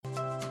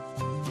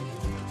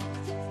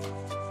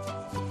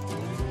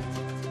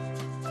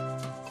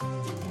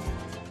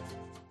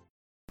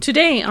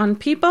Today on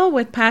People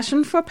with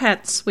Passion for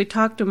Pets, we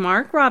talk to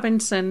Mark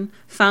Robinson,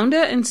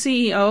 founder and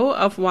CEO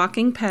of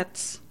Walking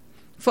Pets.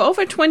 For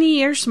over 20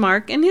 years,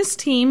 Mark and his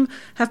team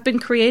have been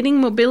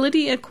creating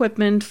mobility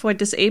equipment for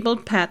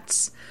disabled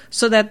pets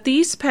so that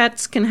these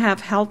pets can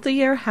have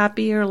healthier,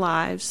 happier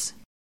lives.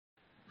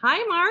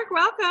 Hi, Mark.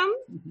 Welcome.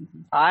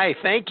 Hi.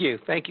 Thank you.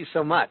 Thank you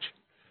so much.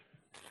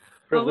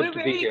 Privileged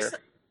to be here.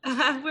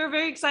 We're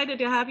very excited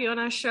to have you on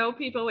our show,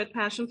 People with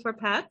Passion for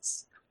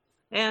Pets.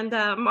 And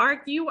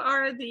Mark, you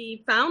are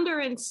the founder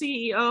and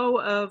CEO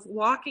of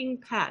Walking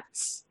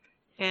Pets,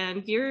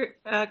 and you're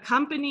a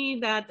company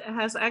that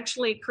has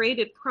actually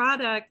created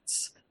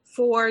products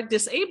for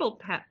disabled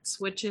pets,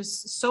 which is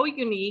so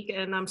unique,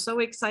 and I'm so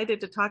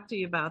excited to talk to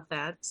you about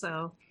that.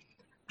 So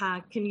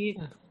can you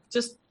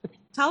just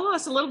tell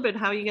us a little bit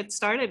how you get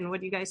started and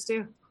what you guys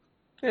do?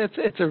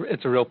 It's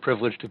a real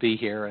privilege to be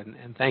here,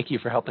 and thank you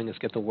for helping us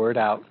get the word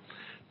out.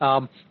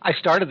 I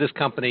started this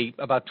company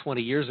about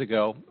 20 years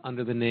ago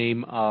under the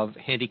name of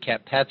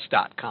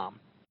handicappedpets.com.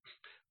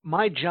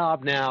 My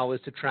job now is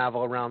to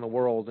travel around the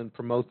world and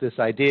promote this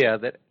idea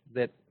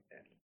that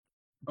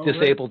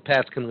disabled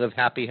pets can live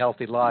happy,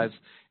 healthy lives.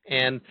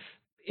 And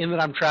in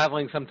that I'm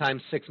traveling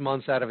sometimes 6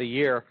 months out of a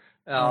year,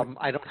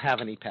 I don't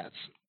have any pets.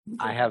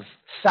 I have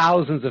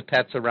thousands of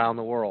pets around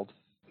the world.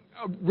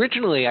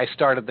 Originally, I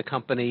started the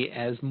company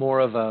as more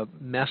of a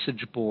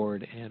message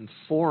board and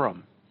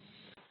forum.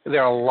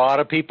 There are a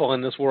lot of people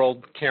in this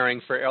world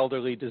caring for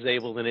elderly,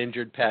 disabled, and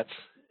injured pets.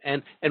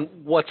 And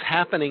what's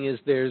happening is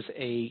there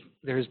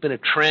has been a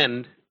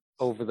trend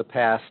over the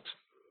past,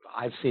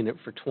 I've seen it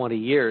for 20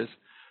 years,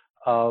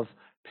 of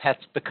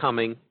pets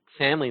becoming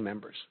family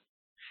members.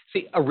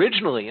 See,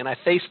 originally, and I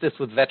faced this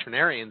with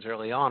veterinarians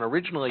early on,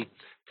 originally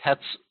pets,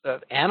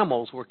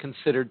 animals were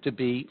considered to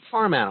be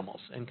farm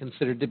animals and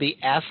considered to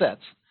be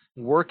assets,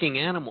 working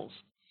animals.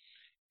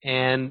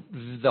 And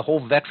the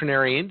whole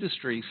veterinary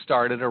industry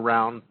started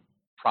around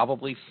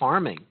probably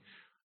farming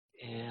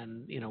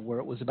and, where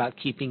it was about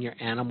keeping your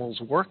animals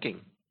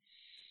working.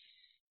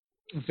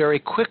 Very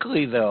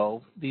quickly,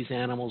 though, these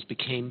animals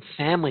became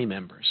family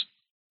members.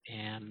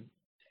 And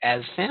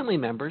as family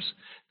members,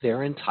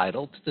 they're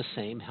entitled to the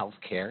same health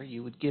care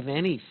you would give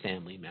any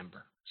family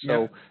member.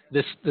 So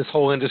this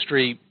whole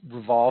industry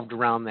revolved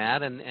around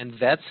that, and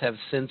vets have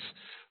since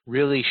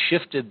really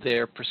shifted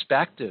their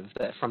perspective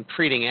from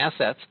treating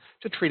assets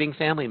to treating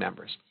family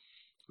members,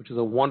 which is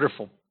a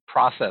wonderful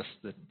process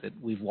that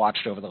we've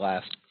watched over the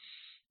last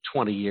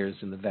 20 years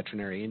in the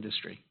veterinary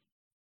industry.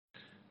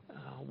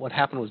 What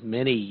happened was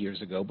many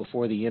years ago,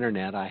 before the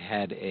internet, I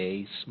had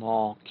a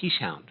small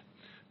Keeshond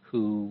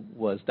who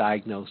was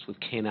diagnosed with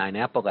canine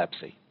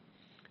epilepsy,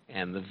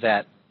 and the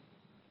vet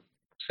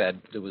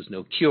said there was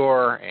no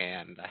cure,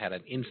 and I had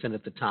an infant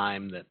at the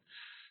time that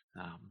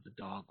the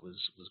dog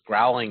was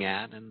growling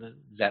at, and the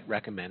vet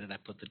recommended I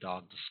put the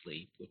dog to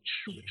sleep, which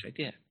I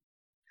did.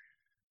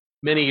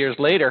 Many years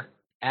later,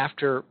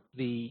 after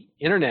the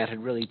internet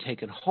had really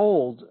taken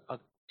hold, a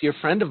dear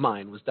friend of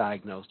mine was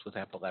diagnosed with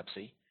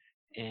epilepsy,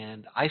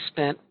 and I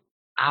spent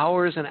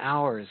hours and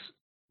hours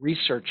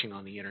researching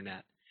on the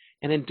internet.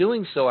 And in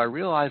doing so, I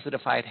realized that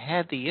if I had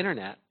had the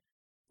internet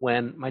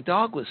when my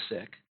dog was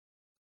sick,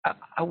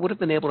 I would have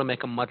been able to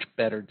make a much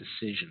better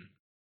decision.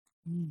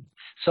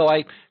 So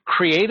I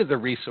created the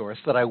resource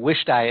that I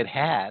wished I had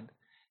had,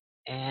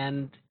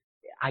 and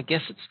I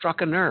guess it struck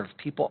a nerve.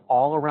 People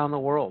all around the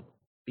world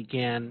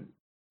began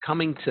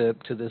coming to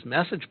this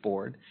message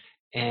board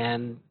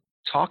and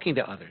talking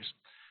to others.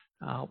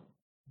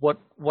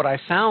 What I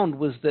found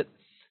was that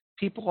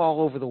people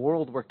all over the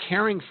world were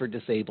caring for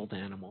disabled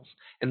animals,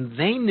 and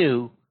they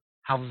knew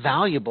how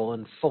valuable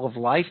and full of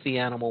life the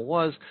animal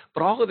was,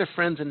 but all of their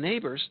friends and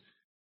neighbors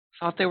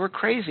thought they were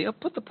crazy. Oh,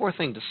 put the poor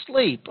thing to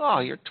sleep. Oh,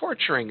 you're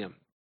torturing him.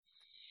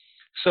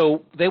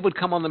 So they would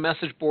come on the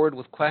message board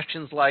with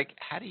questions like,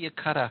 how do you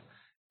cut a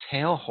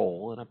tail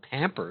hole in a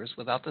Pampers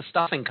without the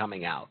stuffing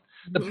coming out?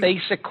 The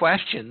basic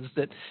questions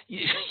that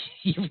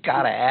you've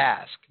got to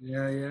ask.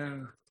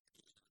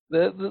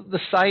 The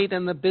site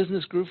and the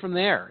business grew from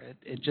there.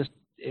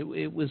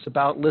 It was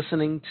about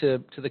listening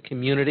to the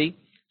community,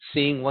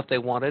 seeing what they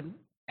wanted,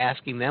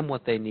 asking them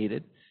what they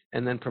needed,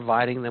 and then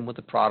providing them with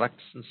the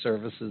products and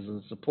services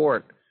and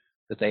support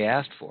that they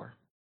asked for.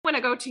 When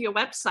I go to your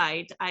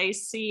website, I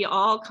see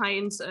all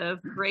kinds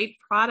of great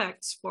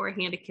products for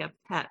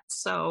handicapped pets.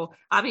 So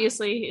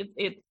obviously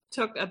it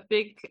took a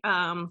big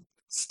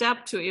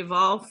step to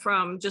evolve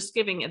from just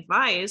giving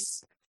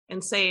advice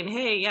and saying,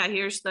 hey, yeah,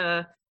 here's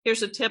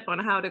a tip on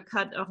how to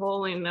cut a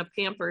hole in a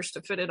Pampers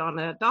to fit it on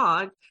a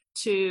dog,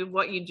 to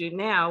what you do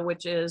now,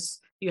 which is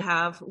you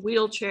have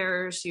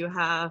wheelchairs, you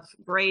have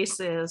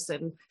braces,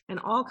 and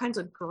all kinds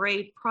of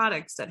great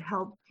products that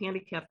help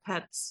handicapped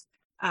pets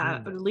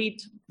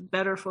lead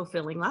better,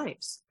 fulfilling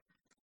lives.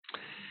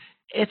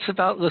 It's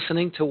about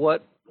listening to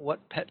what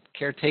pet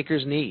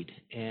caretakers need.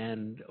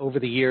 And over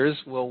the years,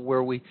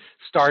 where we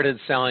started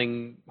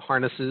selling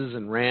harnesses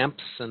and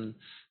ramps and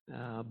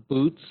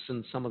boots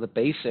and some of the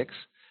basics,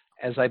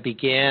 as I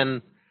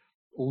began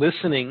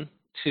listening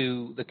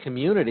to the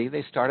community,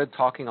 they started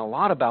talking a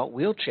lot about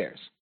wheelchairs.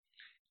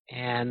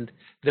 And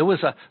there was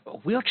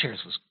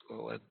wheelchairs was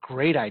a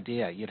great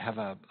idea. You'd have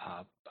a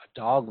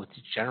dog with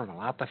degenerative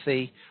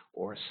neuropathy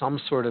or some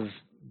sort of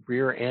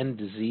rear end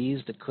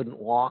disease that couldn't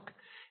walk,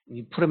 and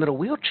you put him in a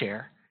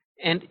wheelchair,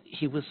 and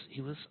he was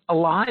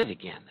alive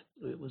again.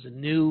 It was a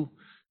new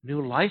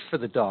life for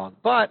the dog.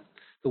 But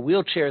the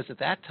wheelchairs at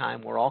that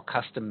time were all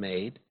custom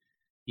made.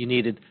 You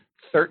needed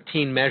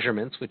 13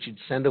 measurements, which you'd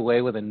send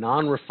away with a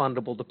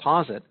non-refundable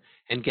deposit,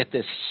 and get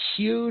this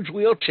huge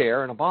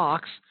wheelchair in a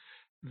box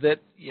that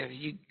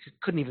you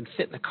couldn't even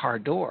fit in the car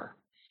door.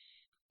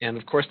 And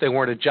of course, they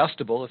weren't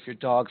adjustable. If your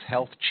dog's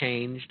health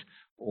changed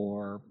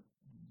or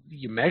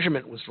your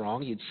measurement was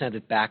wrong, you'd send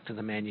it back to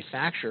the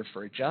manufacturer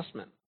for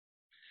adjustment.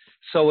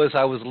 So as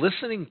I was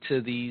listening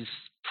to these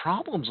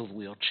problems with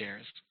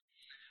wheelchairs,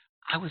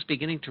 I was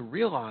beginning to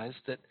realize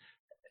that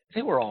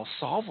they were all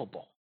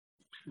solvable.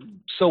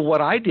 So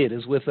what I did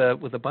is with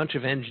a bunch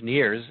of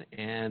engineers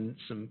and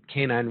some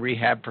canine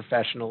rehab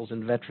professionals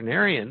and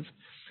veterinarians,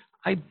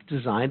 I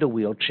designed a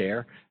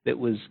wheelchair that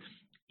was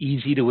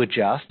easy to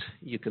adjust.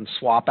 You can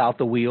swap out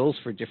the wheels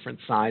for different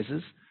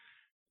sizes.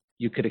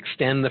 You could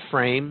extend the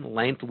frame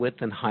length,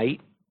 width, and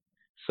height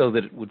so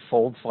that it would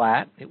fold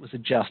flat. It was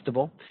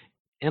adjustable.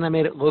 And I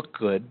made it look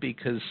good,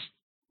 because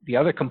the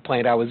other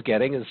complaint I was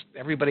getting is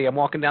everybody I'm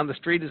walking down the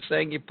street is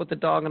saying you put the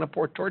dog in a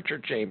poor torture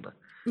chamber.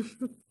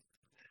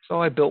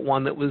 So I built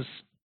one that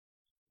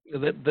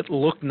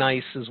looked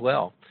nice as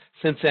well.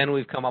 Since then,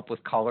 we've come up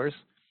with colors.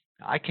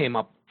 I came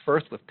up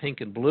first with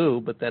pink and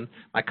blue, but then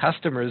my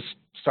customers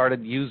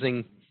started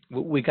using.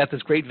 We got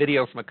this great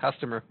video from a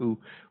customer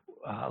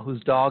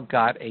whose dog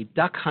got a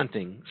duck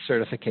hunting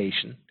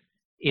certification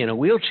in a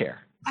wheelchair.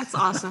 That's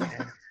awesome.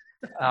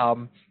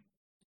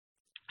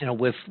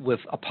 With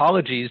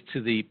apologies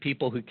to the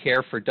people who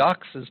care for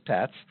ducks as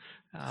pets,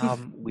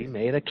 we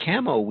made a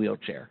camo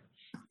wheelchair.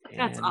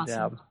 That's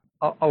awesome.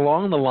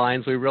 Along the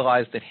lines, we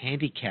realized that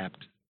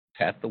handicapped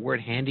pet, the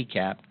word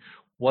handicapped,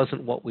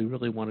 wasn't what we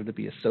really wanted to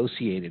be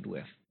associated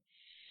with.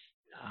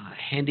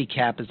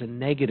 Handicap is a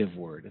negative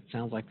word. It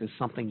sounds like there's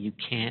something you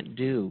can't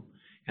do,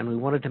 and we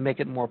wanted to make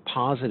it more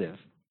positive.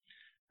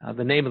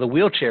 The name of the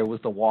wheelchair was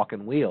the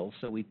Walking Wheels,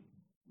 so we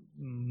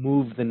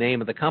moved the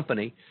name of the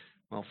company.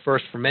 Well,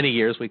 first, for many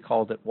years, we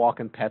called it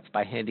Walking Pets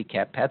by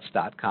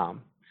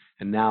HandicapPets.com,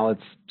 and now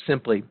it's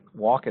simply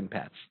Walking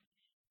Pets,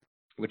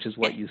 which is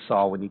what you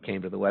saw when you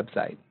came to the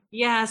website.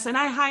 Yes, and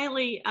I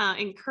highly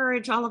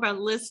encourage all of our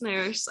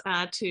listeners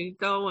to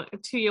go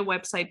to your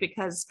website,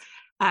 because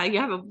you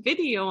have a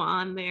video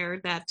on there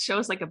that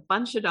shows like a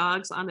bunch of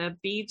dogs on a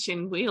beach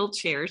in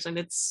wheelchairs, and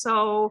it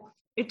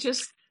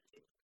just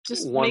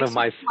one makes of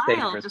my you smile.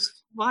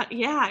 favorites.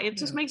 It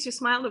just makes you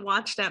smile to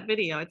watch that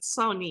video. It's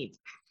so neat.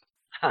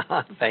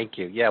 Thank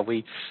you. Yeah,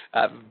 we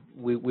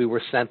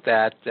were sent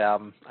that.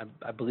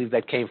 I believe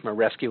that came from a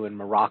rescue in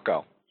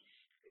Morocco,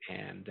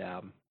 and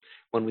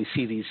when we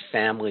see these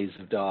families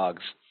of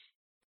dogs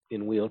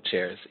in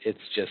wheelchairs, it's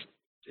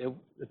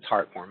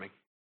heartwarming.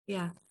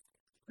 Yeah.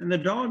 And the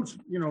dogs,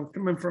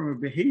 coming from a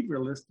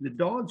behavioralist, the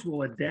dogs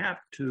will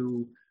adapt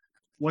to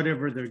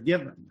whatever they're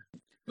given.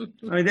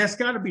 I mean, that's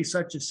got to be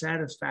such a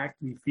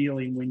satisfactory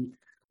feeling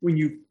when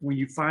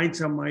you find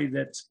somebody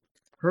that's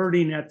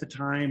hurting at the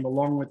time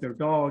along with their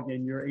dog,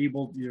 and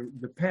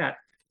the pet,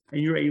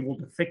 and you're able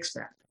to fix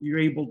that. You're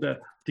able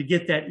to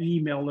get that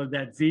email or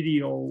that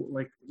video,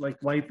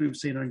 like Wife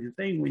was saying on your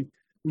thing.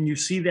 When you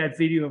see that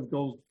video of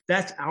goes,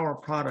 that's our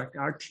product.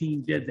 Our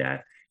team did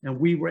that, and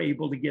we were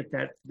able to get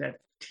that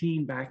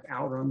team back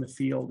out on the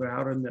field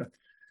or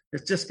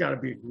it's just got to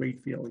be a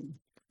great feeling.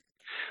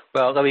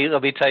 Well, let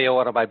me tell you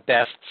one of my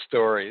best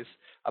stories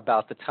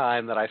about the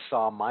time that I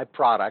saw my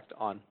product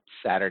on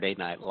Saturday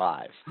Night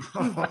Live.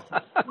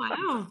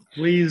 Wow.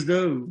 Please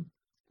do.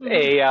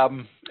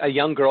 A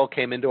young girl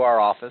came into our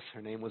office.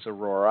 Her name was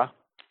Aurora,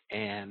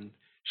 and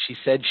she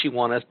said she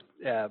wanted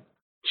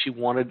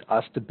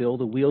us to build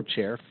a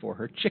wheelchair for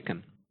her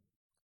chicken.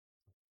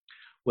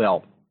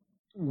 Well,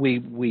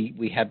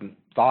 we hadn't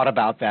thought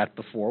about that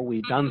before.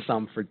 We'd done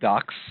some for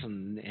ducks,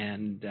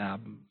 and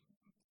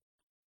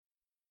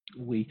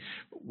we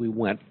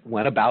went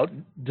about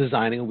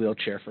designing a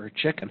wheelchair for her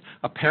chicken.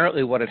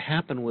 Apparently, what had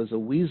happened was a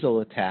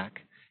weasel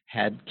attack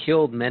had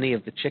killed many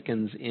of the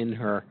chickens in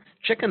her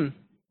chicken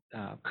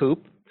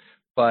coop,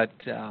 but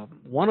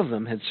one of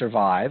them had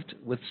survived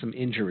with some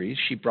injuries.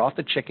 She brought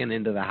the chicken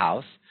into the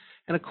house,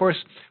 and of course,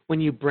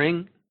 when you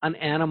bring an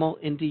animal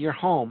into your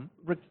home,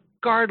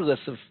 regardless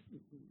of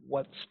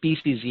what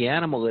species the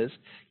animal is,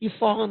 you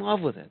fall in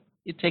love with it.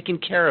 You're taking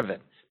care of it.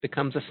 It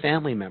becomes a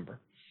family member.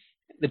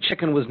 The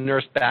chicken was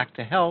nursed back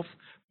to health,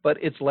 but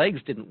its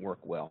legs didn't work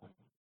well.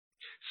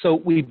 So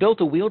we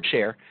built a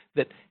wheelchair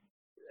that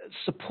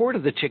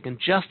supported the chicken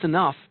just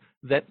enough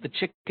that the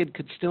chicken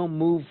could still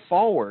move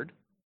forward.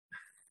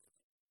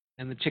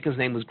 And the chicken's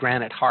name was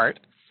Granite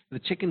Heart. The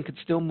chicken could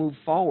still move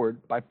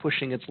forward by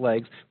pushing its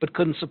legs, but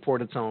couldn't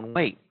support its own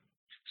weight.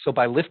 So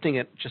by lifting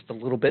it just a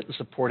little bit and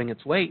supporting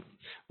its weight,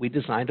 we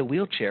designed a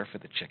wheelchair for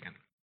the chicken.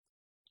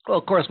 Well,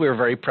 of course, we were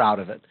very proud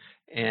of it.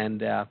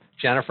 And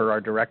Jennifer,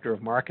 our director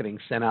of marketing,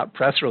 sent out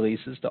press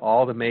releases to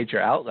all the major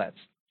outlets.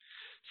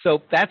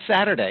 So that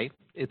Saturday,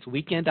 it's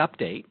Weekend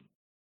Update.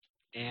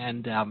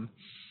 And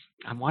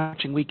I'm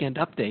watching Weekend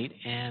Update,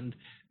 and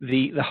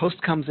the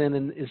host comes in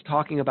and is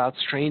talking about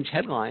strange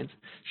headlines,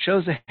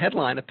 shows a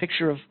headline, a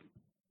picture of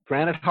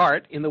Granite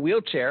Hart in the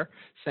wheelchair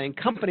saying,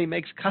 "Company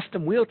makes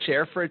custom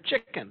wheelchair for a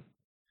chicken."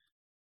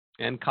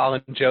 And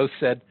Colin Jost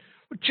said,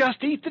 "Well,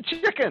 just eat the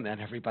chicken." And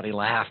everybody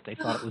laughed. They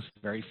thought it was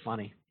very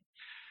funny.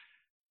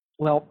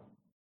 Well,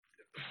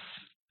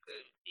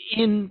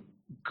 in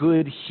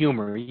good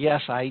humor,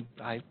 yes,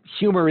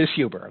 humor is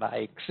humor, and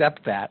I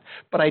accept that.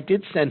 But I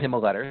did send him a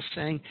letter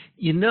saying,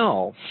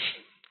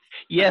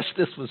 yes,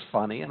 this was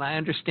funny, and I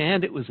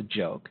understand it was a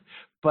joke,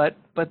 but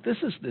this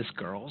is this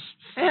girl's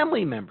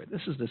family member.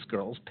 This is this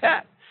girl's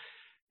pet.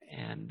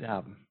 And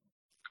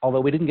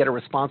although we didn't get a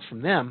response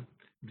from them,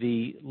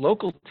 the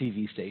local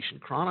TV station,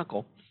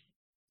 Chronicle,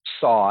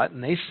 saw it,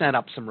 and they sent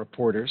up some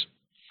reporters,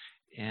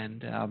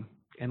 and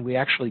we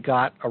actually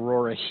got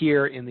Aurora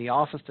here in the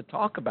office to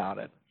talk about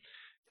it.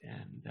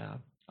 And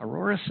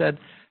Aurora said,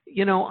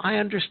 I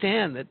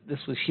understand that this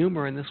was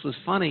humor and this was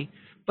funny,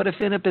 but if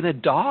it had been a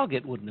dog,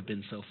 it wouldn't have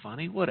been so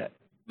funny, would it?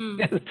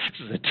 This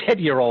is a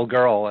 10-year-old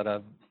girl and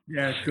a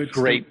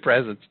great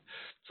presence.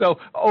 So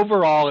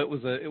overall, it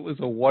was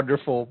a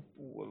wonderful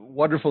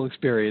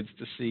experience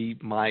to see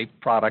my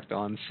product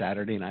on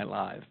Saturday Night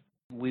Live.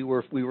 We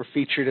were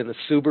featured in the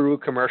Subaru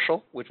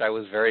commercial, which I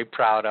was very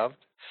proud of.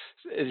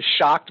 It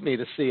shocked me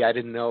to see. I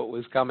didn't know it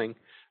was coming,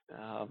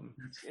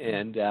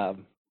 and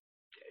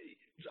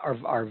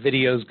our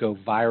videos go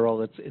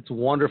viral. It's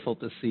wonderful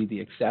to see the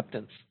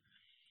acceptance.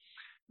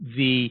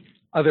 The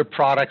other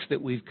products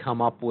that we've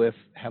come up with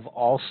have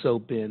also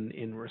been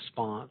in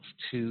response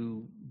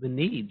to the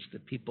needs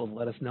that people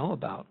let us know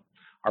about.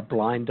 Our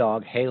blind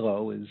dog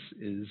Halo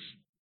is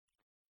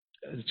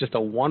just a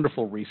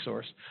wonderful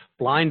resource.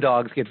 Blind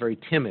dogs get very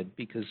timid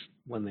because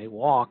when they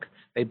walk,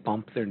 they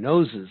bump their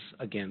noses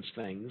against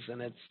things,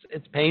 and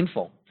it's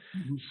painful.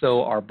 Mm-hmm.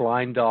 So our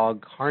blind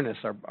dog harness,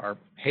 our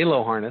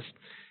Halo harness,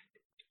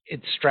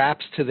 it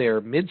straps to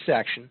their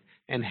midsection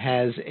and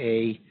has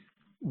a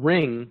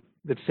ring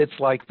that fits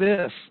like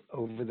this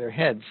over their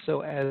heads.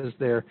 So as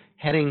they're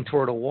heading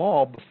toward a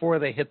wall, before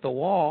they hit the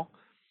wall,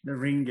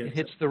 it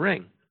hits the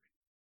ring.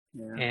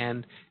 Yeah.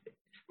 And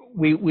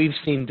we've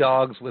seen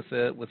dogs with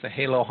a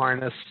Halo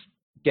harness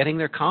getting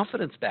their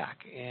confidence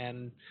back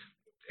and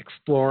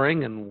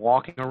exploring and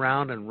walking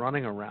around and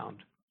running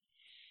around.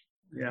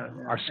 Yeah.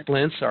 Our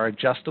splints, our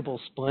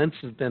adjustable splints,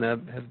 have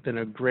been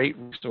a great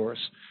resource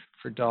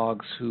for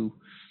dogs who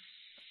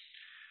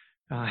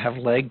have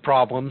leg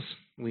problems.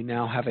 We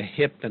now have a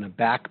hip and a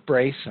back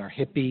brace, our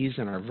hippies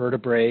and our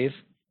vertebrae.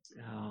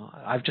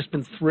 I've just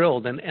been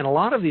thrilled, and a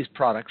lot of these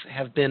products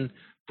have been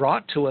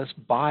brought to us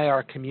by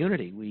our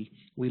community.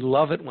 We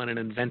love it when an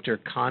inventor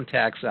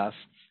contacts us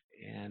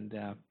and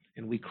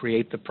we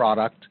create the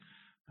product.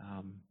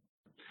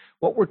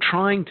 What we're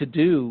trying to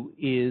do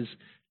is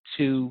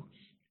to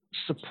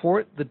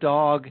support the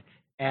dog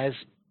as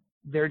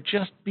they're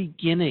just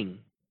beginning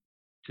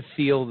to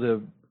feel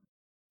the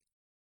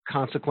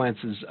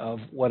consequences of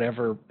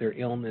whatever their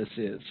illness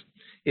is.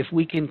 If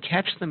we can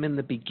catch them in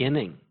the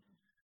beginning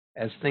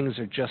as things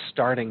are just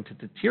starting to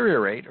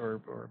deteriorate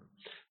or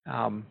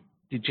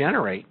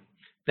degenerate,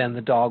 then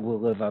the dog will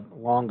live a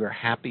longer,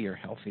 happier,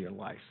 healthier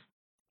life.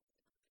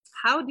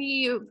 How do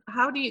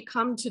you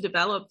come to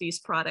develop these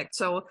products?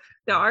 So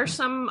there are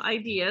some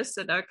ideas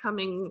that are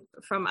coming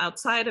from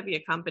outside of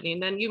your company,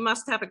 and then you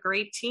must have a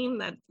great team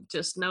that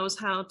just knows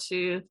how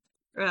to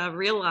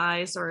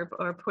realize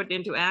or put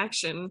into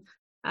action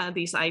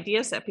these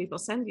ideas that people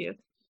send you.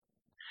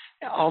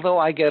 Although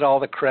I get all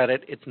the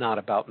credit, it's not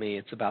about me,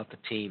 it's about the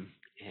team.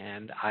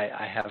 And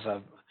I have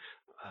a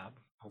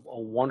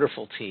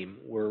wonderful team.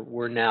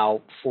 We're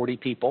now 40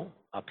 people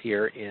up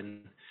here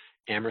in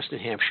Amherst, New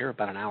Hampshire,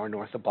 about an hour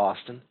north of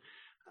Boston.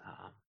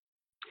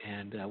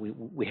 And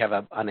we have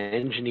an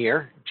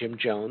engineer, Jim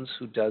Jones,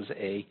 who does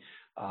a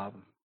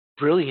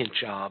brilliant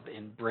job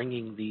in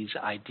bringing these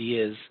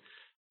ideas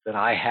that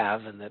I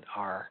have and that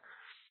our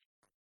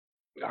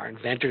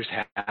inventors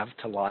have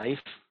to life.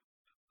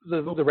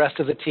 The rest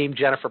of the team,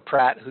 Jennifer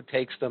Pratt, who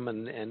takes them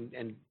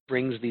and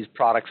brings these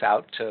products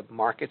out to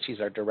market.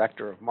 She's our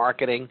director of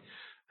marketing.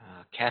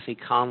 Kathy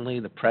Conley,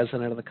 the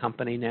president of the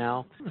company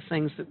now. One of the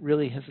things that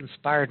really has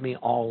inspired me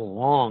all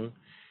along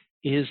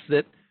is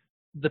that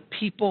the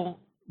people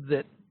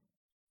that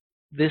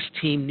this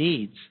team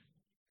needs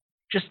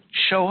just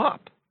show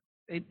up.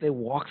 They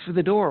walk through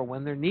the door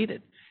when they're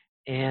needed.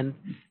 And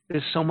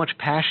there's so much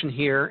passion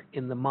here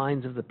in the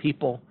minds of the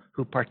people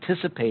who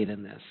participate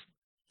in this.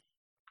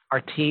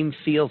 Our team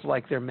feels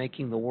like they're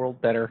making the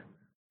world better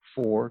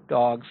for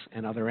dogs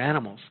and other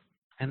animals.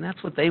 And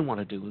that's what they want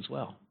to do as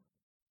well.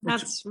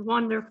 That's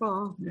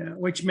wonderful. Yeah,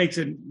 which makes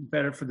it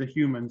better for the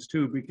humans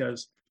too,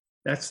 because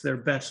that's their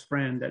best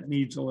friend that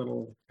needs a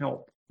little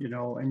help,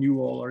 and you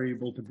all are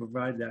able to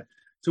provide that.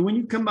 So when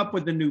you come up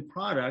with a new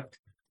product,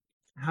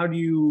 how do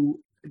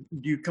you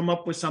do you come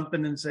up with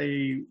something and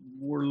say,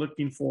 we're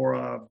looking for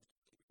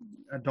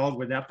a dog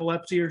with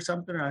epilepsy or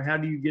something? Or how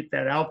do you get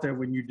that out there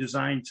when you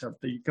design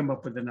something? You come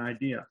up with an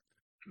idea.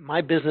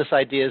 My business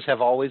ideas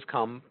have always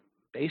come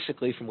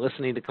basically from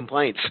listening to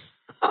complaints.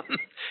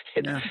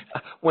 Yeah.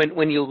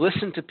 When you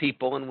listen to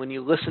people and when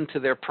you listen to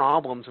their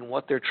problems and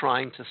what they're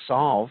trying to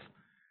solve,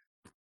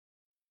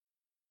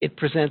 it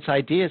presents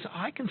ideas.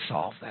 I can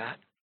solve that.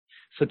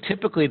 So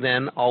typically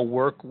then I'll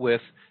work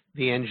with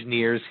the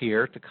engineers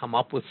here to come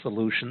up with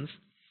solutions.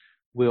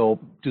 We'll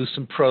do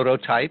some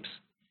prototypes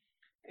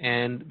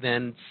and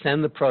then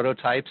send the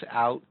prototypes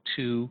out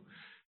to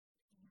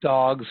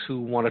dogs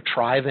who want to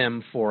try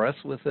them for us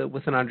with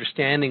an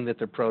understanding that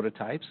they're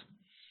prototypes.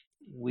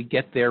 We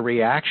get their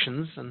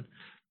reactions and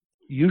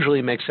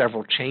usually make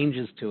several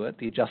changes to it.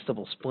 The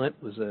adjustable splint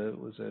was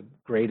a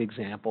great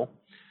example.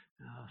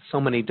 So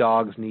many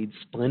dogs need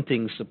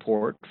splinting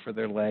support for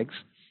their legs.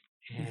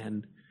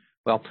 And,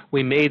 well,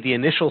 we made the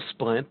initial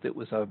splint that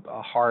was a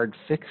hard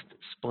fixed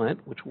splint,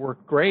 which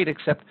worked great,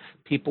 except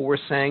people were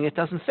saying it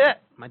doesn't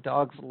fit. My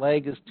dog's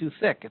leg is too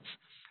thick. It's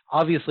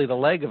obviously the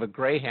leg of a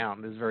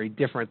greyhound is very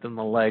different than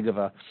the leg of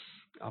a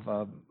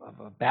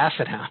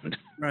basset hound.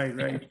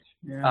 Right.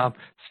 Yeah.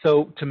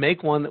 So to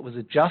make one that was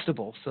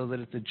adjustable so that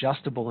it's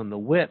adjustable in the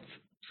width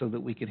so that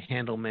we could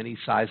handle many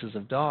sizes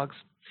of dogs.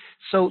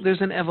 So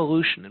there's an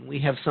evolution, and we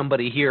have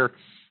somebody here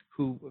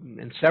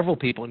and several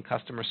people in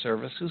customer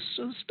service who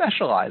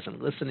specialize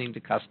in listening to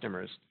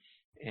customers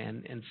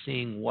and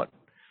seeing what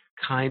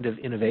kind of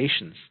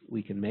innovations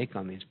we can make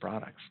on these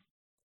products.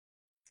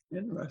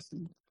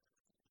 Interesting.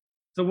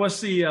 So what's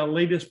the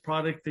latest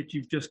product that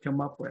you've just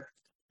come up with?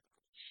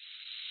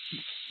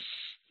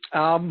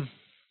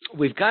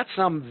 We've got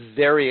some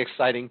very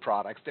exciting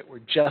products that we're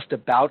just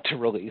about to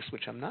release,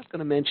 which I'm not going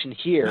to mention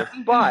here,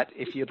 but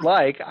if you'd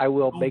like, I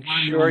will make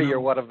sure you're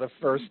one of the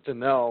first to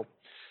know.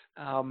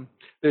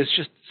 There's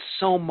just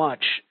so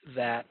much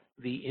that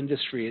the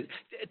industry,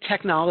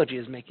 technology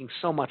is making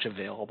so much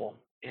available,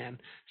 and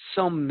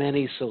so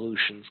many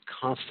solutions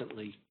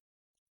constantly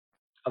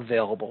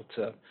available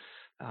to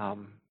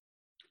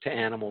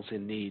animals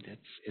in need.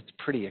 It's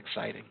pretty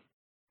exciting.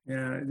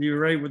 Yeah, you're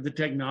right with the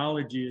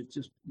technology.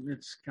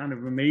 It's kind of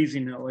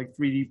amazing, like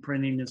 3D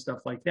printing and stuff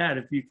like that.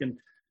 If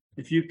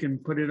you can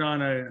put it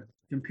on a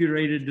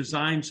computer-aided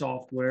design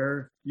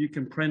software, you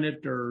can print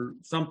it or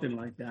something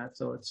like that.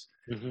 So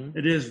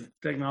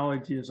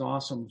technology is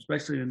awesome,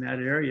 especially in that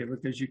area,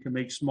 because you can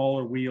make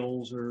smaller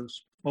wheels or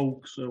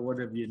spokes or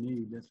whatever you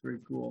need. That's very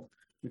cool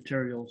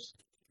materials.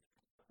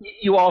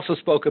 You also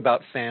spoke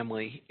about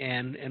family,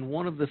 and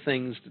one of the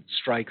things that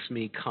strikes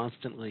me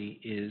constantly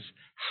is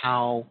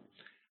how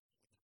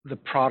the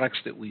products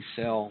that we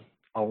sell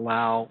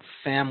allow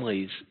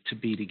families to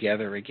be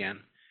together again.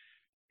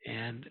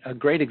 And a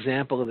great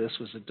example of this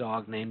was a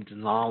dog named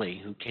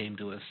Denali who came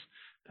to us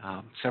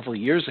several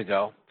years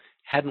ago,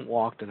 hadn't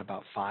walked in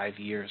about 5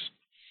 years.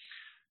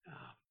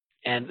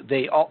 And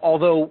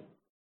although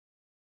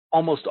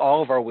almost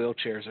all of our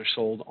wheelchairs are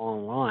sold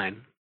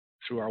online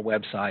through our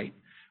website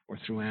or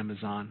through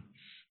Amazon,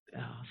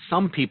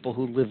 some people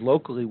who live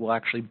locally will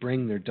actually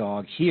bring their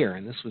dog here,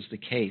 and this was the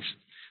case.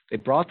 They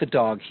brought the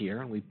dog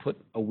here, and we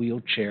put a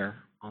wheelchair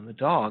on the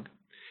dog,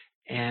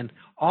 and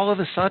all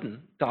of a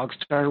sudden, dogs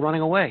started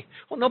running away.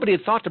 Well, nobody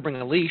had thought to bring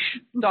a leash.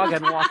 The dog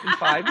hadn't walked in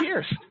 5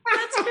 years.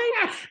 That's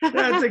great.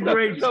 That's a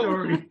great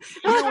story.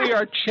 Here we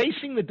are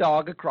chasing the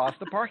dog across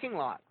the parking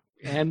lot,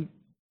 and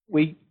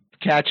we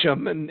catch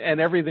him, and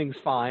everything's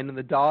fine, and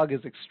the dog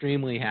is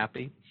extremely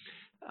happy.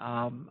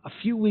 A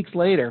few weeks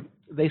later,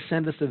 they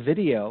send us a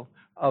video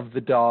of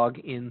the dog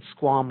in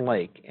Squam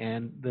Lake,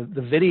 and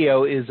the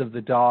video is of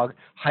the dog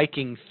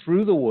hiking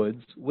through the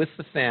woods with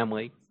the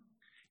family,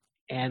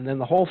 and then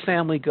the whole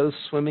family goes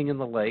swimming in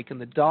the lake,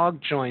 and the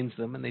dog joins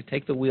them, and they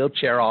take the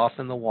wheelchair off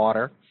in the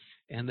water,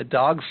 and the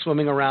dog's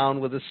swimming around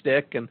with a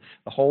stick, and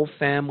the whole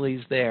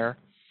family's there.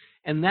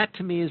 And that,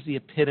 to me, is the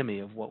epitome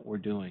of what we're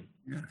doing.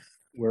 Yes.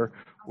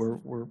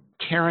 We're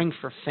caring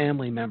for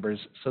family members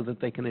so that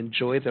they can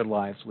enjoy their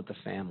lives with the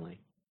family.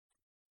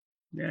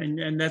 Yeah,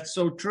 and that's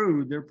so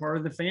true. They're part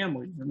of the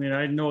family. I mean,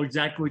 I know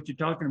exactly what you're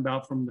talking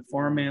about, from the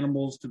farm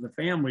animals to the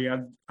family.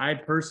 I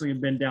personally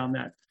have been down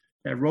that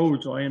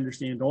road, so I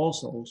understand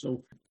also.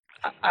 So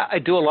I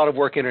do a lot of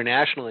work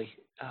internationally.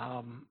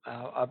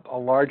 A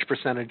large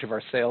percentage of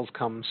our sales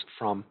comes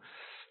from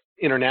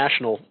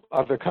international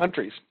other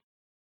countries.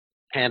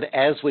 And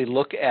as we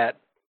look at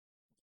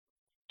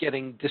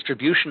getting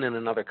distribution in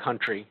another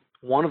country,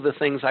 one of the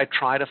things I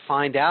try to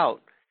find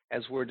out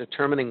as we're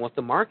determining what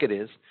the market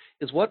is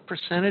what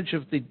percentage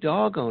of the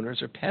dog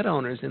owners or pet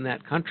owners in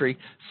that country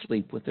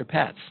sleep with their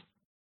pets.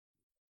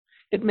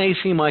 It may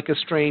seem like a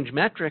strange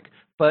metric,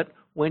 but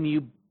when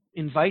you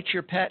invite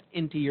your pet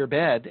into your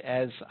bed,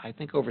 as I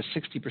think over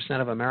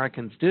 60% of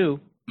Americans do,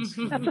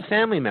 that's a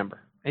family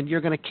member, and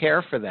you're going to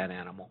care for that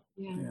animal.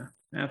 Yeah,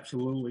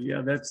 absolutely.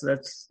 Yeah,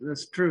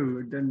 that's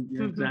true.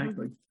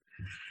 Exactly.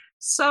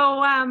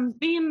 So,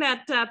 being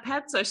that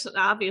pets are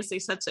obviously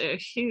such a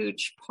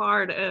huge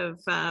part of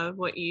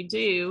what you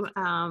do,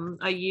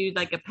 are you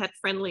like a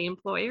pet-friendly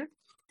employer?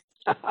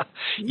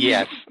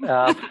 Yes,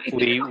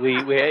 we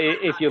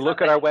if you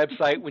look at our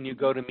website when you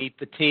go to meet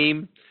the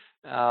team,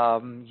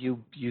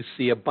 you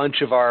see a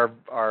bunch of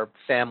our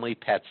family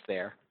pets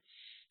there,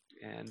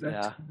 and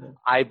Cool.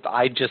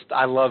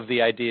 I love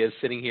the idea of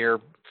sitting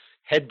here,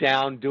 head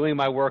down, doing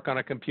my work on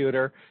a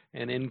computer,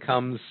 and in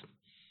comes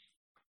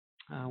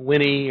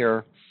Winnie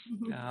or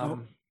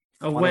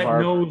A one wet of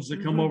our nose to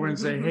come over and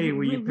say, "Hey,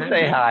 will you pet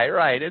say me?" hi.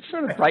 Right, it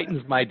sort of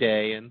brightens my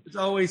day and It's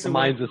always a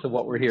reminds wet us of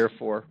what we're here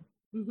for.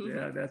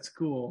 Yeah, that's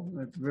cool.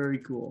 That's very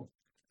cool.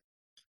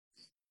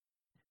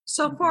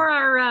 So for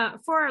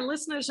our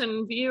listeners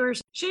and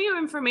viewers, share your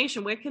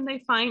information. Where can they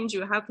find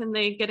you? How can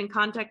they get in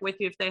contact with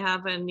you if they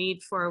have a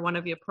need for one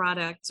of your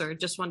products or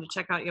just want to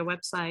check out your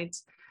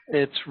websites?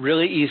 It's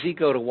really easy.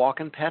 Go to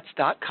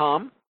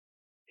walkinpets.com,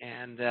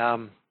 and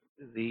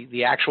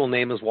the actual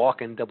name is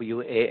Walkin,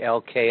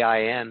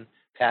 Walkin,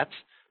 pets.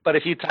 But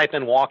if you type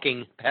in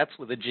Walking Pets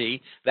with a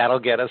G, that'll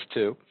get us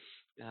too.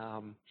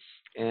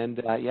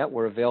 Yeah,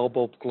 we're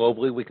available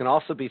globally. We can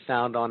also be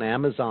found on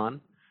Amazon.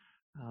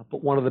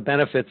 But one of the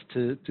benefits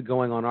to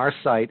going on our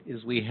site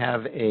is we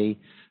have a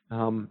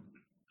kind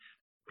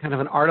of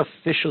an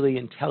artificially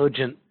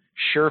intelligent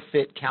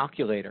SureFit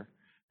calculator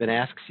that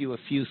asks you a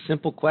few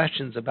simple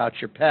questions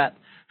about your pet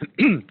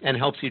and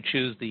helps you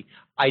choose the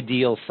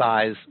ideal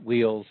size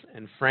wheels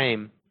and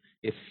frame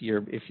if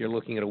you're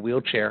looking at a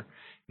wheelchair.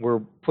 We're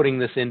putting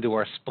this into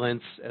our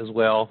splints as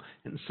well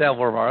and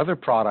several of our other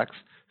products,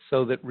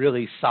 so that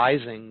really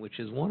sizing, which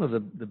is one of the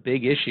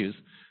big issues,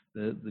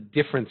 the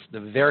difference,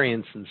 the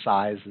variance in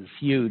size is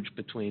huge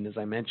between, as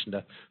I mentioned,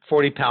 a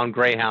 40-pound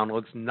greyhound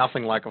looks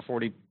nothing like a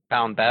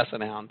 40-pound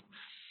basset hound.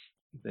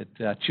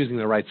 That choosing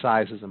the right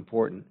size is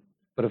important.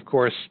 But of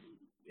course,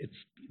 it's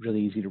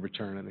really easy to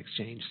return and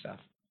exchange stuff.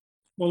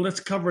 Well, let's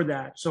cover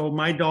that. So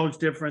my dog's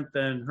different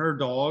than her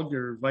dog,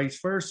 or vice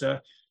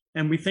versa.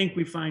 And we think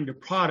we find a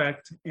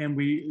product, and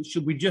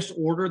should we just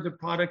order the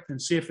product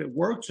and see if it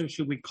works, or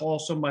should we call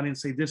somebody and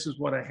say, "This is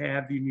what I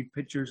have. Do you need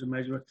pictures and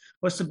measurements?"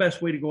 What's the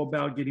best way to go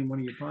about getting one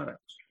of your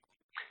products?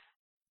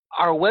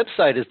 Our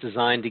website is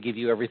designed to give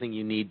you everything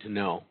you need to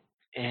know,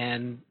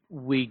 and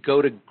we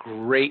go to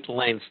great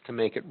lengths to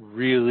make it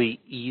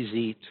really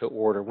easy to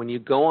order. When you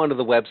go onto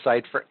the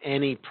website for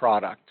any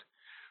product,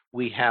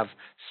 we have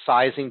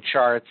sizing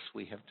charts,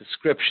 we have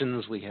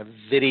descriptions, we have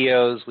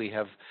videos, we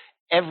have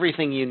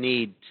everything you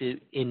need to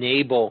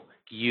enable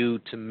you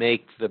to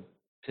make to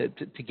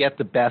get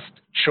the best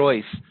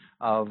choice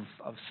of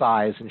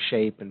size and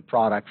shape and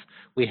products.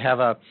 We have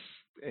a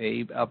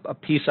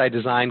piece I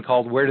designed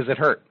called "Where Does It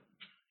Hurt?",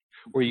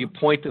 where you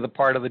point to the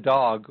part of the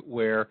dog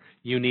where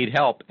you need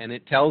help, and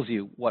it tells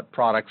you what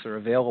products are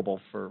available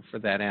for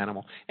that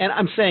animal. And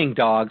I'm saying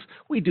dogs.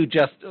 We do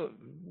just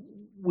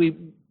we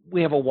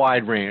have a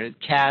wide range: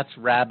 cats,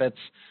 rabbits.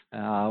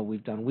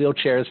 We've done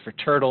wheelchairs for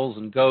turtles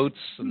and goats,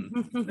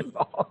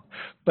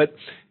 but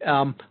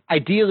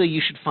ideally you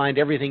should find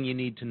everything you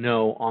need to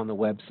know on the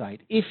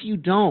website. If you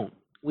don't,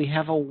 we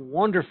have a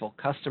wonderful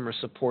customer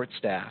support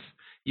staff.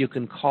 You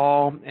can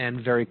call and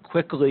very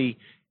quickly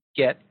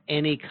get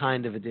any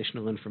kind of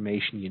additional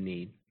information you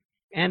need.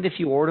 And if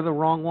you order the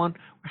wrong one,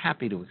 we're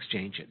happy to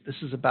exchange it.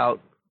 This is about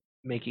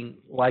making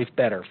life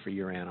better for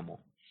your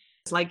animal.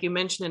 Like you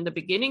mentioned in the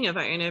beginning of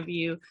our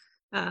interview,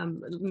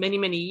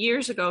 many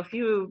years ago, if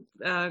you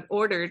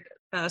ordered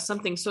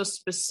something so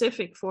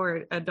specific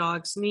for a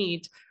dog's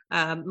need,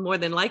 more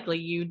than likely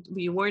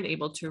you weren't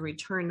able to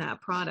return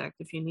that product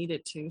if you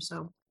needed to.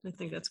 So I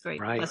think that's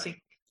great. Right.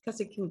 Plus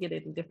you can get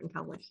it in different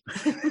colors.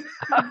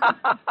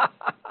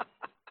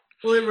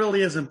 Well, it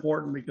really is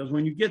important, because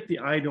when you get the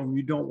item,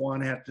 you don't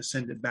want to have to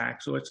send it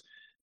back. So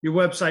your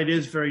website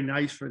is very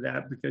nice for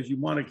that, because you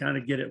want to kind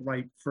of get it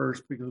right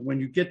first. Because when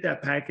you get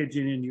that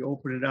packaging and you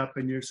open it up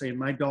and you're saying,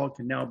 "My dog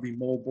can now be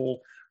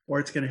mobile,"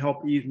 or "It's going to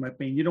help ease my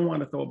pain," you don't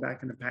want to throw it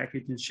back in the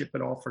package and ship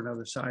it off for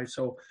another size.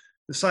 So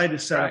the site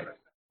is set up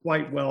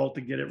quite well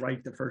to get it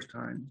right the first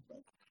time.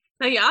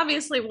 Now, you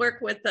obviously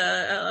work with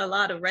a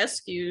lot of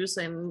rescues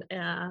and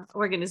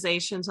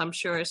organizations, I'm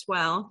sure, as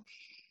well.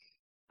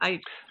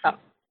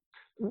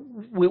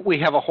 We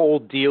have a whole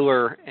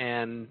dealer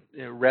and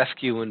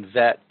rescue and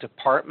vet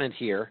department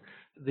here.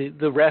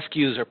 The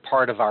rescues are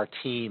part of our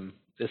team.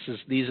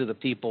 These are the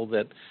people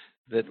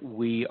that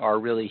we are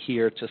really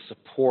here to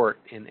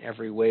support in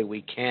every way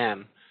we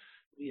can.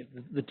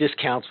 The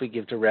discounts we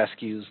give to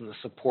rescues and the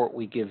support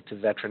we give to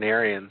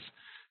veterinarians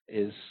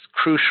is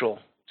crucial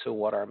to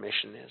what our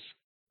mission is.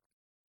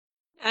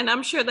 And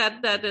I'm sure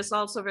that is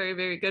also very,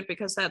 very good,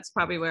 because that's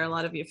probably where a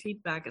lot of your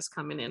feedback is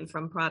coming in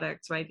from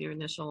products, right? Your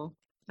initial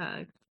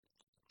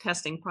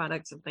testing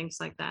products and things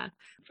like that.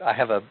 I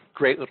have a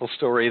great little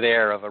story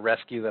there of a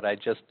rescue that I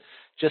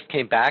just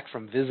came back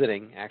from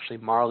visiting, actually,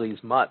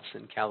 Marley's Mutts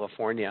in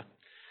California.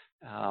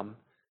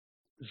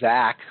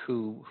 Zach,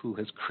 who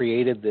has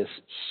created this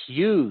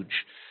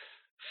huge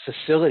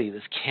facility,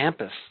 this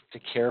campus to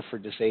care for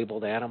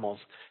disabled animals,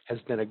 has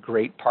been a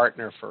great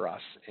partner for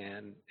us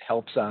and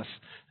helps us.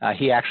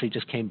 He actually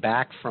just came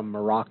back from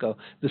Morocco.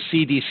 The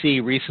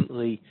CDC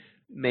recently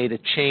made a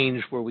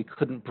change where we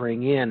couldn't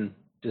bring in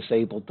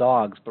disabled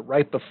dogs, but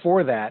right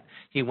before that,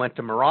 he went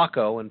to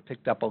Morocco and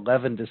picked up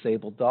 11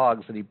 disabled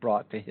dogs that he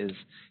brought to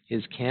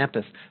his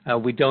campus.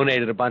 We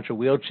donated a bunch of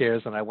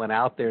wheelchairs, and I went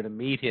out there to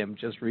meet him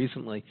just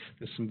recently.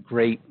 There's some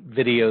great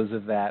videos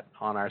of that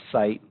on our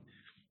site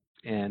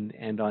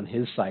and on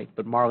his site.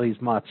 But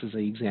Marley's Mutts is an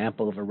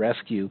example of a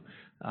rescue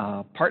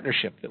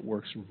partnership that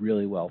works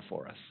really well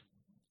for us.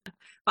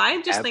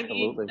 I'm just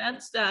thinking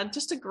that's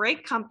just a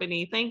great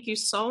company. Thank you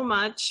so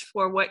much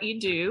for what you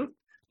do.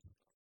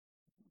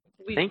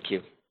 Thank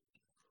you.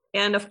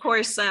 And of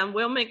course,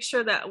 we'll make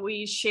sure that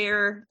we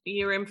share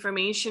your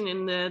information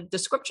in the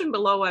description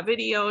below our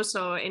video.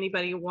 So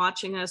anybody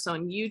watching us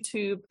on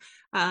YouTube,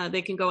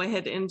 they can go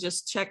ahead and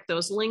just check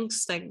those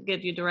links that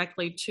get you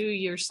directly to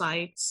your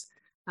sites.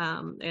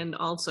 And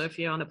also, if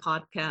you're on a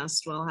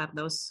podcast, we'll have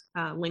those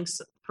links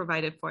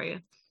provided for you.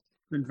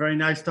 It's been very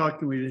nice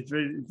talking with you. It's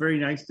very, very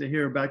nice to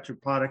hear about your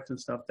products and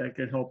stuff that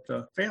can help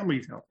the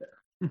families out there.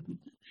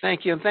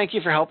 Thank you, and thank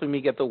you for helping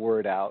me get the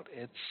word out.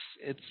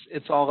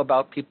 It's all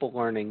about people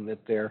learning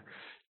that their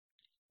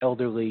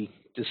elderly,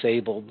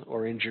 disabled,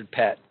 or injured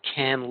pet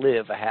can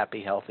live a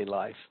happy, healthy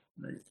life.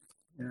 Right.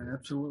 Yeah,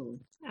 absolutely.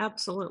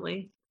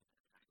 Absolutely.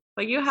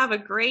 Well, you have a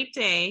great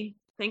day.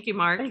 Thank you,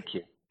 Mark. Thank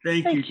you.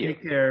 Thank you.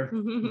 Take care.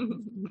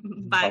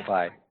 Bye.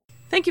 Bye-bye.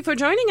 Thank you for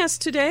joining us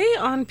today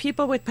on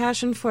People with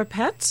Passion for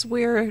Pets.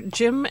 We're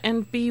Jim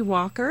and Bee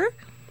Walker,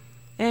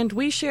 and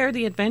we share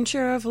the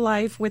adventure of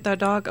life with our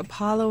dog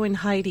Apollo and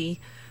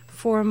Heidi.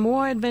 For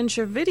more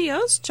adventure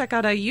videos, check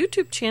out our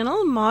YouTube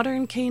channel,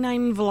 Modern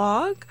Canine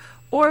Vlog,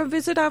 or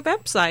visit our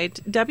website,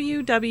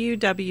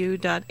 www.mcs.dog.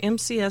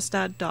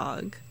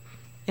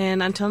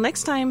 And until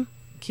next time,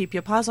 keep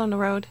your paws on the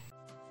road.